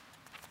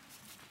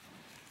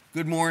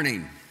Good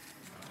morning.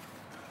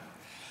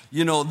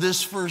 You know,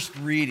 this first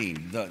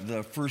reading,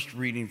 the first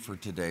reading for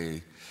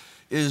today,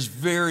 is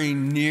very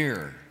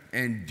near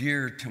and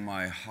dear to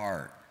my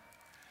heart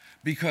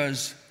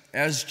because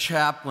as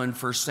chaplain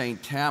for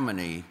St.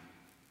 Tammany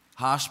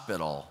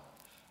Hospital,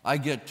 I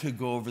get to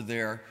go over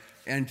there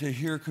and to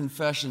hear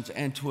confessions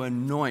and to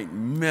anoint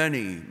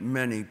many,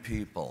 many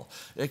people,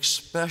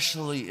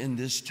 especially in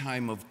this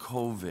time of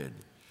COVID.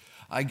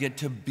 I get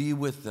to be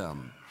with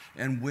them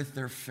and with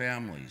their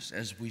families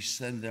as we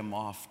send them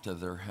off to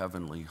their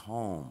heavenly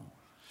home.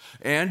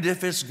 And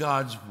if it's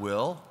God's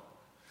will,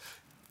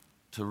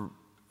 to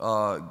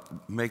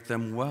make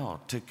them well,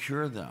 to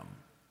cure them.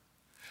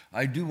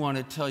 I do want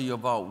to tell you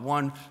about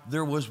one.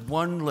 There was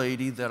one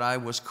lady that I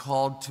was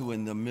called to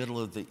in the middle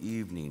of the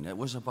evening. It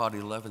was about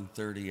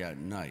 11:30 at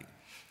night.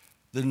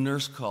 The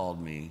nurse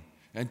called me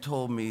and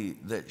told me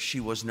that she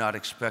was not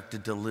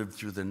expected to live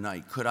through the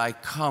night. Could I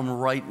come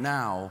right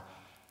now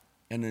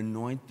and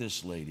anoint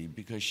this lady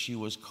because she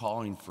was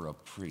calling for a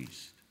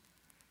priest?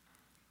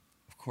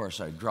 Of course,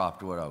 I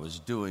dropped what I was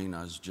doing.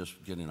 I was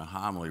just getting a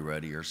homily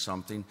ready or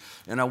something,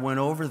 and I went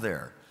over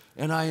there,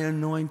 and I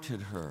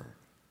anointed her.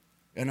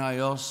 And I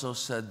also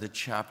said the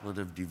chaplet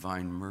of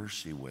divine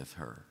mercy with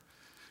her.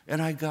 And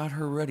I got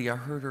her ready. I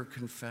heard her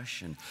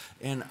confession,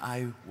 and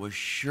I was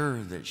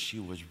sure that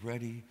she was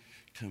ready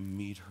to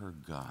meet her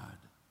God.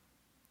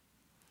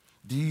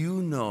 Do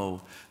you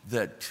know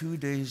that 2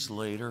 days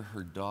later,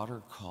 her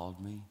daughter called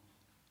me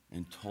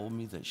and told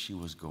me that she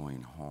was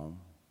going home?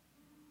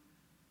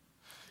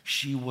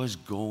 She was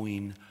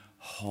going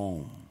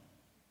home.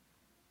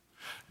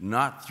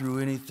 Not through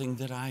anything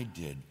that I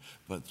did,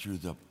 but through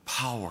the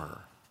power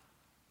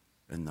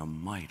and the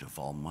might of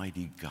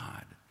Almighty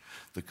God,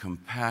 the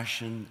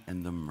compassion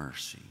and the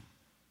mercy.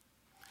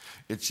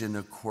 It's in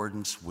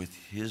accordance with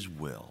His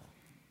will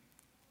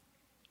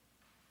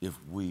if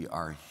we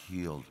are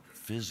healed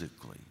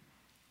physically,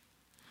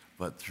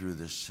 but through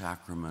the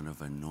sacrament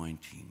of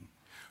anointing,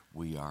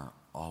 we are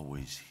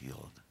always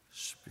healed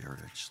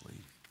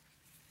spiritually.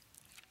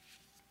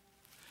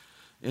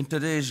 In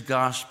today's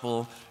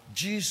gospel,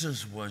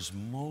 Jesus was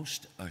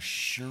most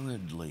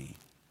assuredly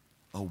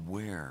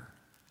aware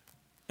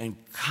and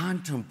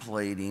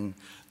contemplating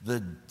the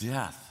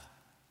death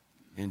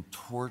and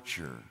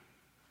torture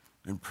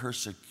and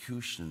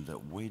persecution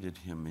that waited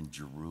him in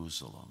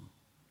Jerusalem.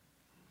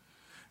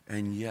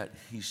 And yet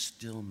he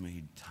still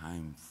made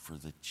time for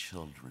the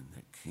children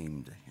that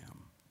came to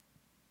him.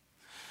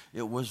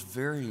 It was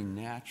very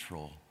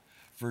natural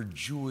for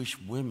Jewish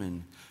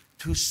women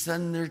to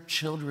send their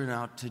children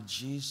out to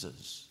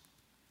Jesus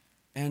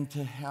and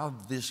to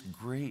have this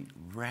great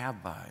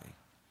rabbi,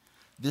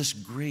 this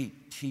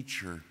great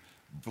teacher,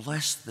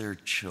 bless their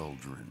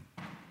children.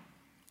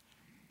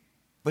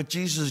 But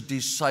Jesus'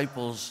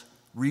 disciples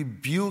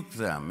rebuked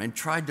them and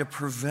tried to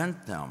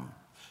prevent them.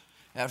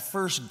 At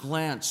first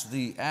glance,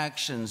 the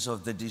actions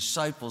of the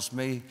disciples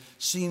may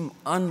seem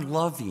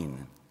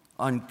unloving,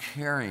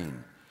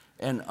 uncaring,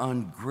 and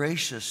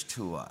ungracious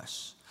to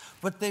us.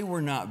 But they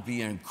were not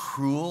being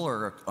cruel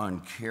or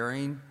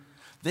uncaring.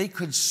 They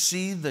could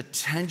see the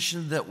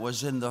tension that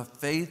was in the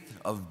faith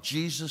of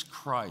Jesus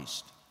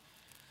Christ,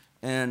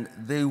 and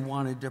they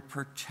wanted to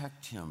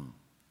protect him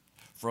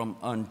from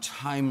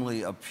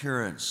untimely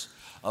appearance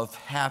of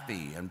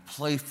happy and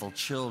playful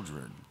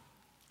children.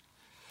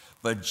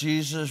 But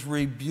Jesus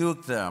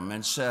rebuked them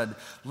and said,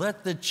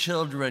 "Let the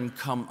children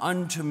come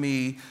unto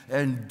me,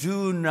 and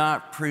do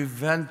not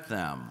prevent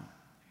them.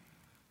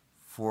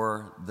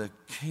 For the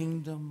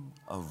kingdom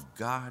of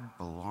God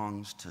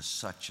belongs to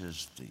such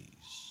as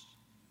these."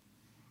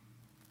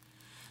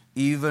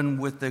 Even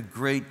with the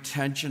great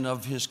tension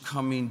of his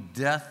coming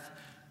death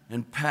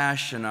and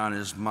passion on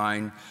his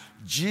mind,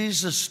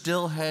 Jesus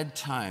still had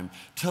time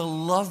to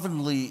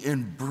lovingly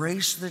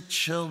embrace the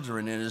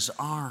children in his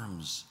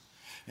arms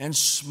and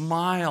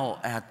smile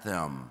at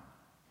them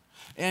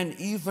and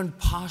even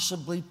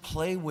possibly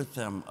play with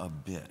them a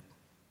bit.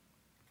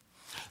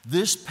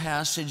 This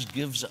passage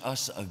gives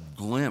us a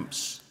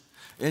glimpse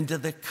into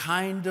the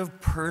kind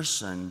of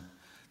person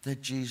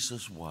that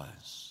Jesus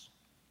was.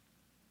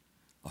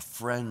 A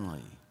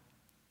friendly,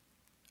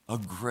 a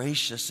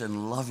gracious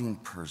and loving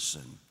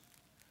person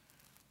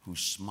who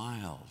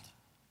smiled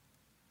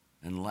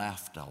and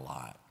laughed a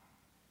lot.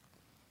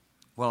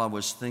 While I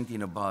was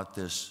thinking about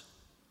this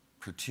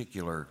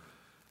particular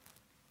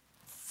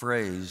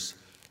phrase,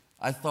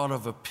 I thought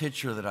of a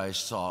picture that I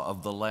saw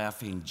of the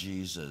laughing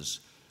Jesus.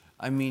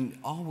 I mean,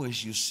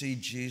 always you see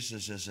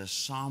Jesus as a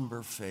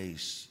somber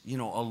face, a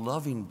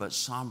loving but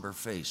somber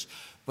face.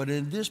 But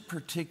in this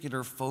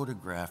particular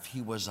photograph,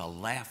 he was a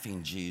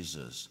laughing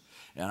Jesus.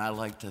 And I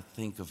like to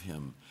think of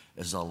him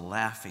as a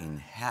laughing,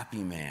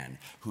 happy man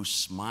who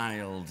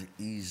smiled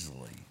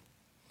easily.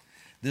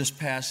 This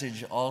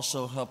passage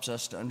also helps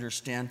us to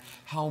understand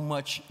how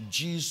much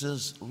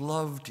Jesus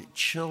loved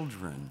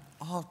children,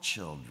 all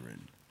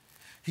children.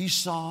 He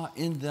saw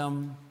in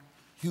them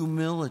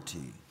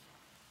humility,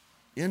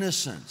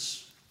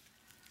 innocence,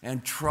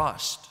 and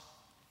trust.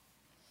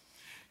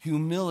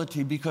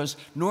 Humility, because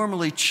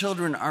normally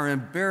children are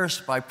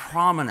embarrassed by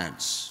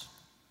prominence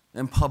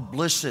and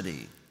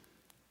publicity.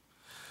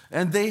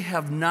 And they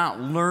have not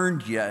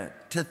learned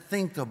yet to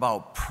think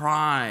about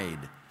pride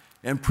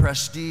and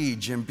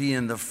prestige and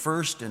being the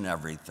first in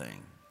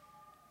everything.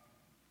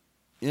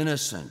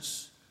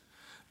 Innocence,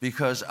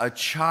 because a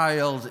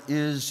child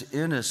is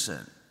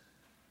innocent.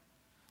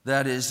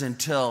 That is,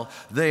 until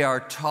they are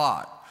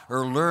taught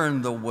or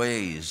learn the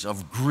ways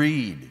of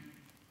greed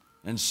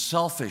and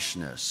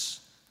selfishness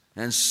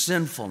and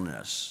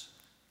sinfulness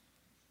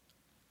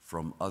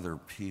from other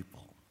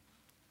people.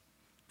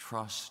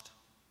 Trust.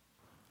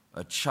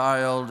 A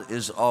child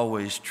is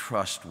always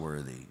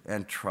trustworthy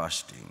and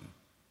trusting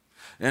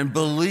and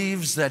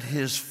believes that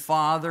his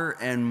father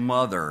and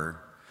mother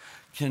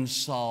can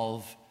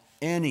solve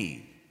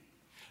any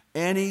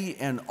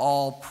and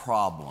all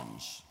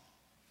problems.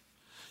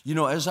 You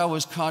know, as I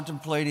was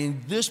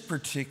contemplating this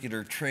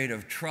particular trait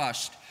of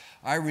trust,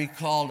 I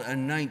recalled a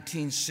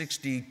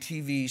 1960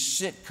 TV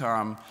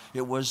sitcom.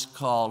 It was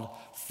called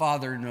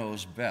Father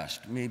Knows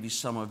Best. Maybe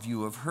some of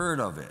you have heard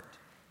of it.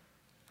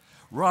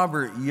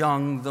 Robert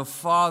Young, the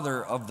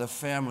father of the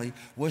family,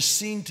 was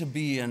seen to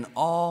be an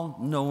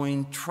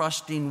all-knowing,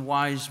 trusting,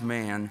 wise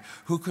man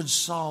who could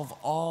solve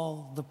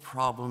all the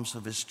problems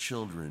of his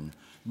children,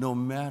 no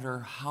matter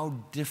how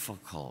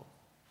difficult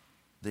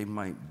they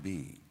might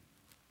be.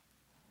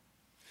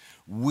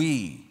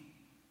 We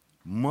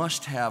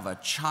must have a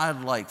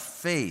childlike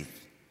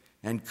faith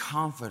and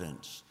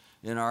confidence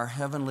in our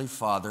Heavenly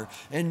Father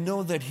and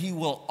know that He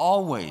will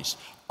always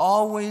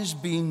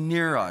be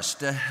near us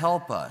to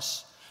help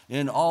us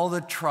in all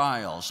the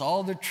trials,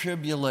 all the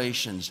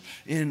tribulations,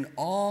 in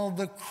all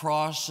the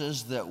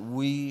crosses that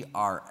we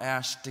are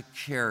asked to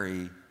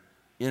carry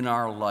in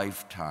our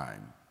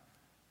lifetime.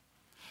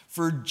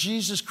 For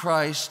Jesus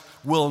Christ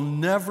will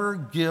never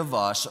give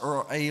us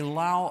or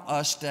allow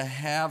us to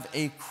have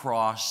a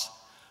cross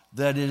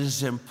that it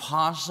is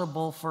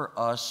impossible for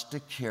us to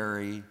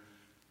carry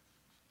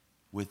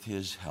with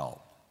His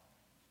help.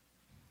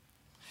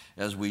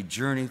 As we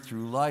journey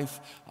through life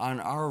on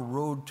our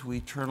road to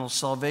eternal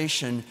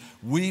salvation,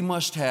 we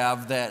must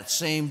have that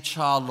same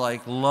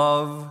childlike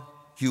love,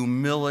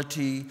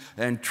 humility,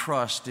 and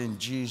trust in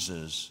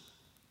Jesus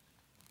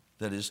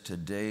that is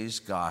today's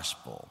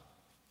gospel,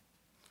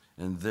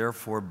 and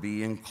therefore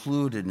be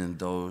included in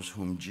those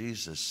whom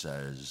Jesus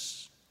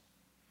says,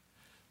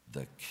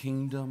 the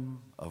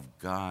kingdom of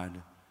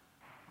God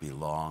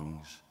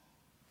belongs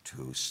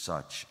to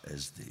such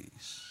as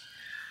these.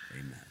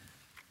 Amen.